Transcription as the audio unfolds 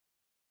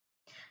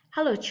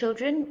Hello,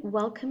 children.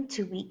 Welcome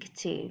to week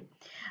 2.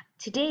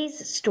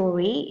 Today's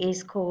story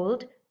is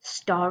called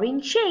Starring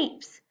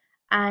Shapes.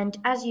 And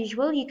as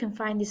usual, you can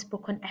find this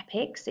book on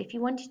Epic. So if you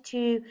wanted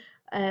to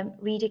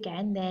read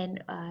again,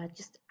 then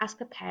just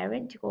ask a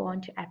parent to go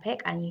on to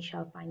Epic and you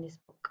shall find this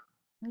book.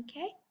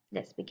 Okay,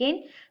 let's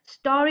begin.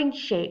 Starring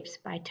Shapes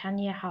by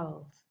Tanya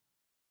Howells.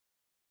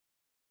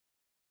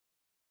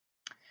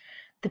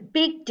 The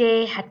big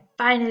day had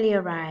finally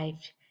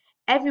arrived.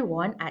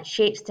 Everyone at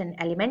Shapeston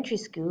Elementary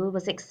School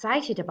was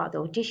excited about the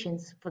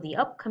auditions for the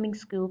upcoming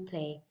school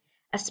play,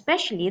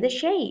 especially the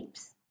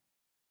Shapes.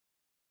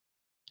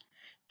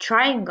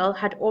 Triangle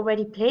had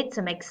already played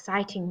some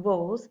exciting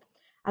roles.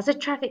 As a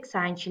traffic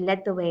sign, she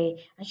led the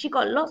way, and she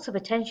got lots of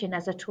attention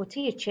as a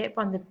tortilla chip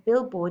on the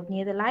billboard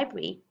near the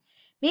library.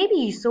 Maybe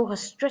you saw her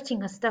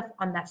strutting her stuff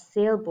on that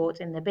sailboat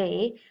in the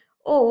bay,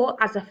 or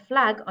as a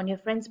flag on your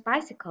friend's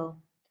bicycle.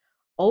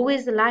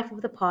 Always the life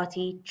of the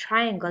party,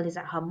 Triangle is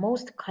at her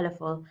most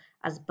colourful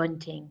as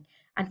bunting.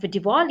 And for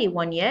Diwali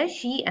one year,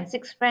 she and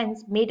 6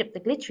 friends made up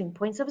the glittering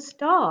points of a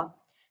star.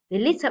 They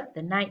lit up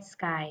the night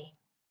sky.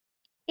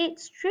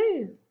 It's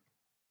true.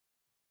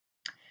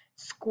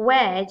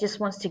 Square just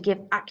wants to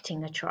give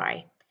acting a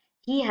try.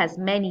 He has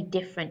many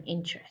different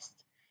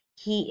interests.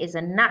 He is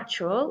a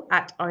natural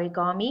at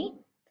origami,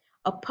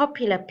 a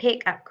popular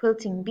pick at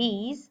quilting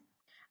bees,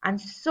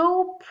 and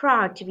so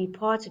proud to be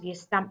part of your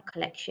stamp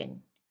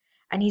collection.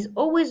 And he's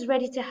always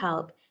ready to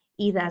help,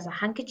 either as a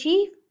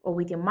handkerchief or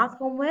with your math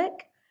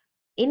homework.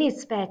 In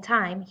his spare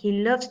time,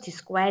 he loves to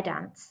square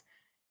dance,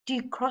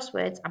 do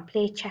crosswords, and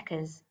play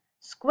checkers.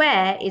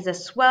 Square is a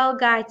swell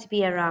guy to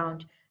be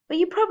around, but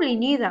you probably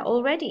knew that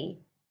already.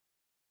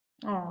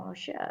 Oh,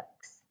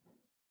 shucks.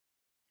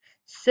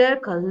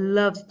 Circle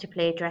loves to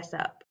play dress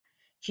up.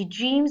 She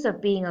dreams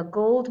of being a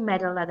gold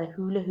medal at the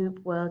Hula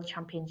Hoop World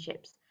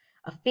Championships,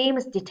 a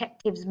famous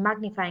detective's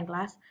magnifying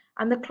glass,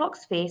 and the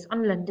clock's face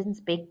on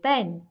London's Big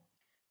Ben.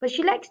 But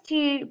she likes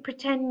to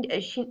pretend.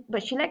 She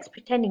likes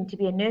pretending to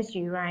be a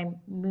nursery rhyme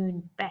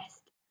moon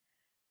best.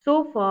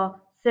 So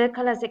far,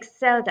 Circle has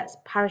excelled at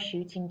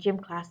parachute in gym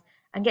class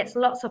and gets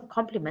lots of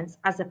compliments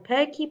as a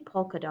perky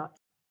polka dot.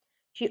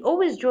 She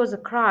always draws a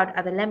crowd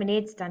at the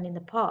lemonade stand in the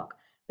park,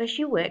 where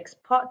she works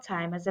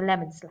part-time as a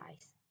lemon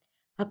slice.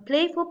 Her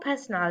playful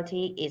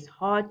personality is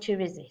hard to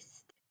resist.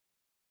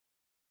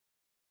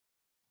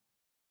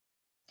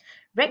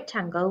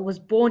 Rectangle was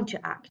born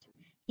to act.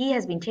 He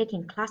has been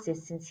taking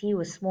classes since he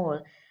was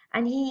small,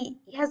 and he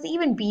has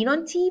even been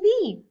on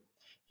TV.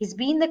 He's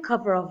been the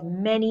cover of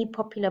many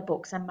popular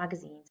books and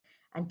magazines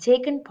and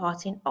taken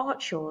part in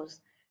art shows.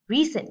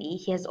 Recently,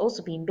 he has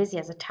also been busy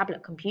as a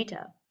tablet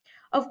computer.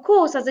 Of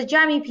course, as a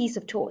jammy piece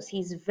of toast,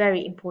 he's a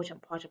very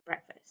important part of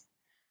breakfast.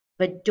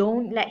 But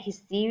don't let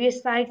his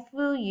serious side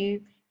fool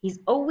you. He's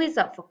always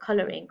up for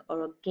colouring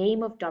or a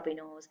game of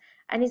dominoes,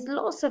 and is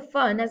lots of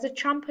fun as a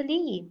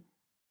trampoline.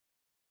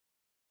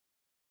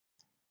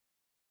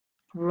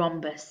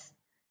 Rhombus,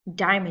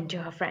 Diamond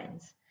to her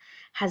friends,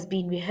 has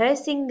been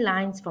rehearsing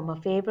lines from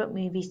her favourite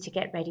movies to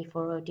get ready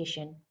for her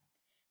audition.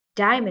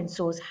 Diamond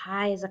soars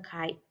high as a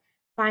kite,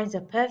 finds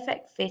a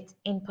perfect fit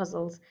in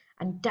puzzles,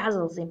 and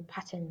dazzles in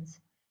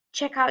patterns.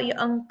 Check out your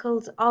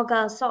uncle's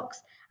argyle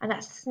socks and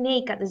that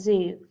snake at the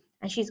zoo,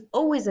 and she's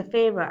always a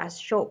favourite as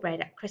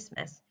shortbread at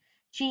Christmas.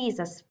 She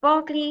is as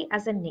sparkly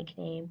as a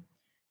nickname.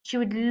 She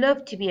would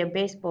love to be a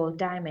baseball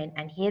diamond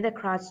and hear the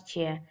crowds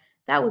cheer.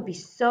 That would be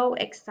so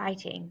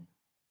exciting.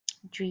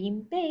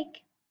 Dream big.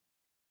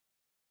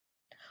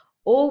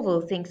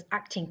 Orville thinks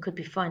acting could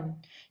be fun.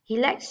 He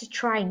likes to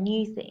try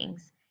new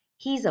things.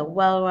 He's a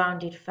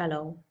well-rounded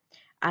fellow.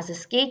 As a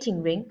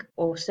skating rink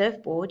or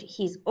surfboard,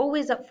 he's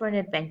always up for an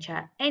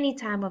adventure any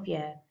time of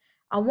year.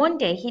 And one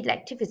day he'd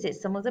like to visit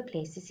some of the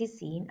places he's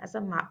seen as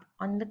a map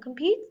on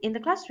the in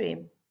the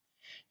classroom.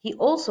 He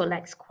also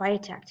likes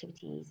quieter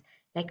activities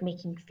like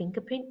making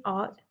fingerprint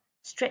art,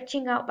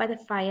 stretching out by the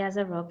fire as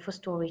a rug for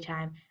story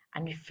time,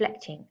 and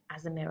reflecting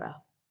as a mirror.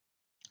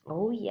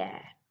 Oh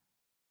yeah.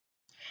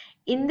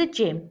 In the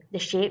gym, the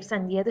Shapes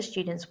and the other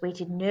students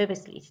waited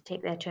nervously to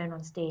take their turn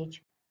on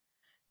stage.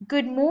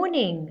 "Good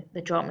morning,"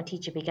 the drama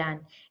teacher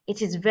began.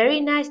 "It is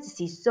very nice to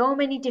see so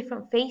many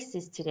different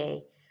faces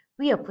today.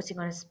 We are putting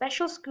on a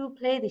special school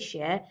play this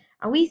year,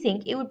 and we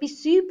think it would be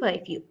super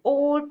if you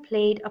all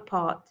played a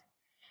part."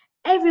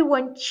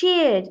 Everyone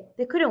cheered.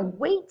 They couldn't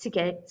wait to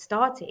get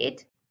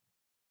started.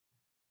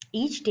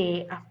 Each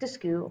day after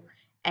school,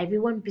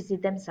 everyone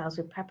busied themselves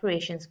with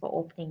preparations for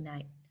opening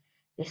night.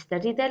 They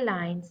studied their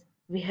lines,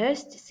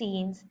 rehearsed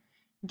scenes,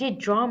 did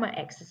drama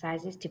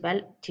exercises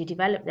to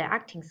develop their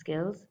acting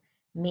skills,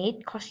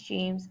 made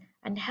costumes,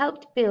 and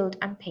helped build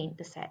and paint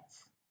the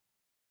sets.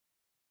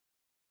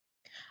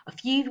 A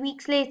few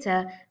weeks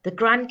later, the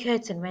grand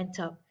curtain went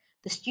up.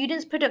 The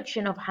students'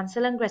 production of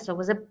Hansel and Gretel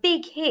was a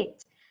big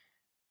hit.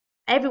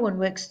 Everyone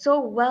worked so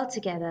well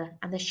together,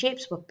 and the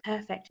Shapes were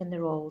perfect in the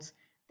roles.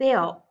 They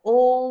are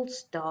all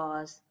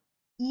stars,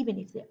 even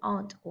if they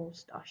aren't all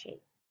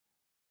star-shaped.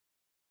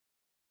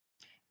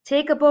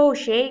 Take a bow,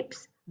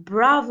 Shapes.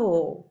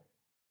 Bravo!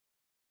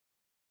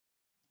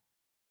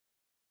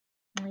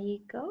 you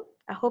go.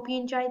 I hope you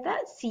enjoyed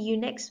that. See you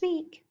next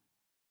week.